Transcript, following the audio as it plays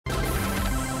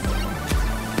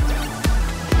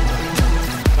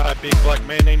big black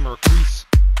man named Requise.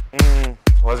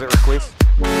 Was it Requise?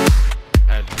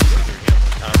 Had either him or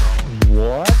Tyrone.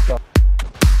 What the?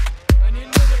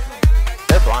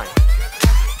 They're blind.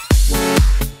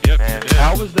 Yep, Man, yeah.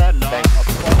 How was that not a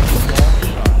fucking long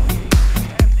shot?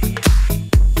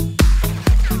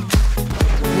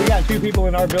 We got 2 people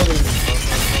in our building.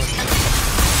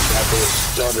 That boy's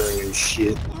stuttering and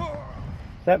shit.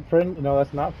 Is that friendly? No,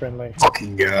 that's not friendly.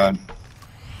 Fucking god.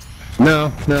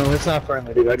 No, it's not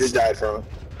friendly, dude. I just died from it.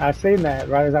 I seen that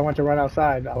right as I went to run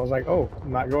outside. I was like, oh,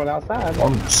 I'm not going outside.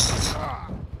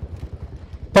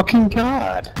 Fucking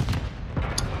god.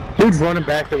 Dude's running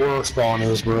back to where spawn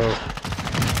is, bro.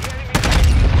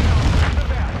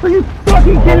 Are you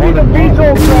fucking kidding me? The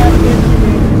beetle crashed into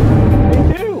me.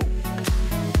 Me too.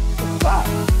 Fuck.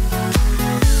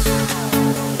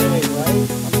 Hey, right?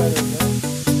 I'm better than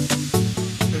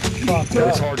this. It's fucked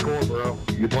It's up. hardcore, bro.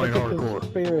 You're playing It's a hardcore.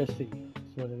 conspiracy.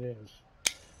 That's what it is.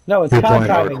 No, it's You're playing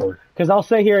timing. hardcore. Because I'll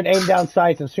sit here and aim down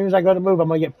sights, and as soon as I go to move, I'm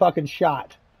going to get fucking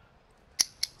shot.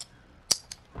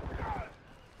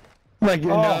 Like, you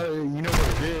know what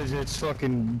it is? It's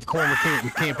fucking corner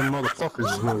camping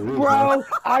motherfuckers is what it is, Bro,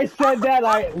 I said that.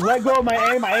 I let go of my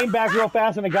aim. I aimed back real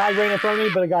fast, and a guy ran in front of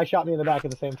me, but a guy shot me in the back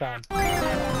at the same time. Dude,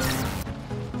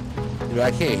 I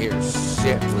can't hear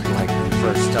shit when like we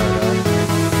first start up.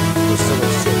 There's so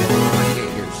much shit going on, I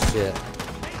can't hear shit.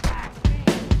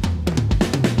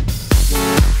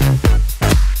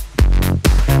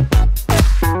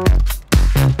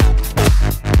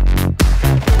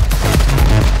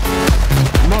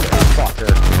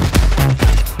 Motherfucker.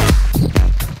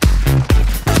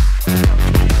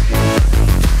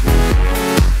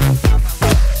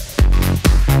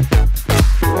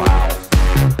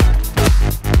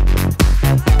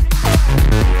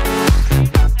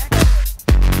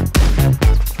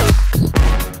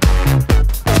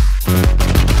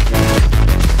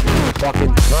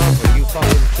 Fucking Trump, are you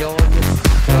fucking killing this?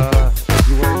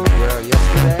 You were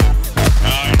yesterday? I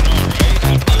know,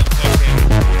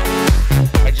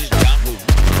 right? I just downloaded.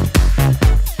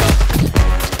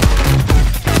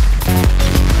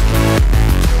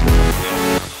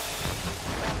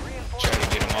 Try to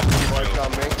get him off the Like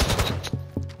on me.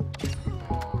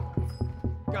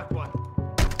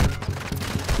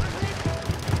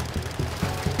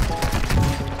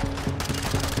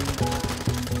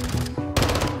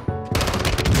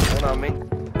 One on me.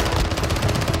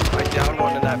 I downed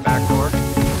one in that back door.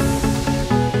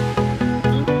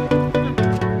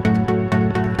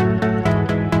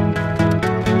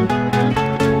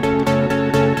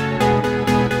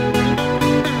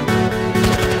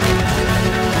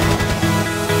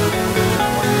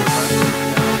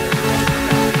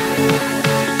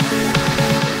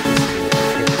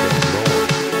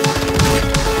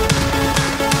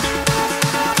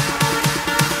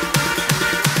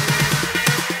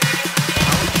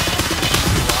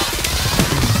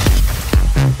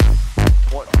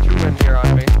 Two in here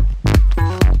on me.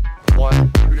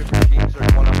 Two different teams.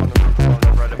 There's one up on the roof, one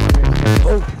over at my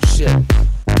Oh shit.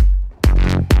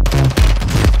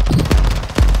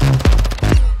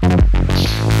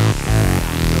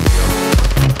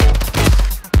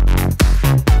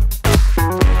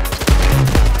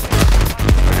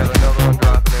 I got another one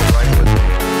dropping in right with me.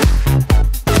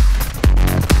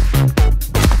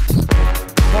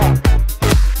 Fuck.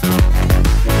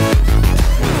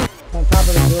 On top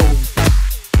of the building.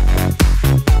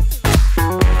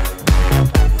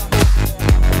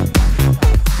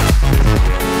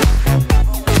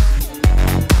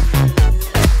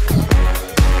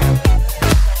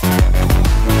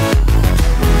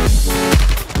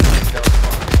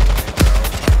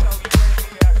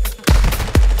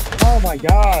 Oh my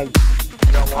god.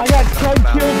 I got 10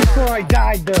 kills before I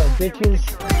died though, bitches.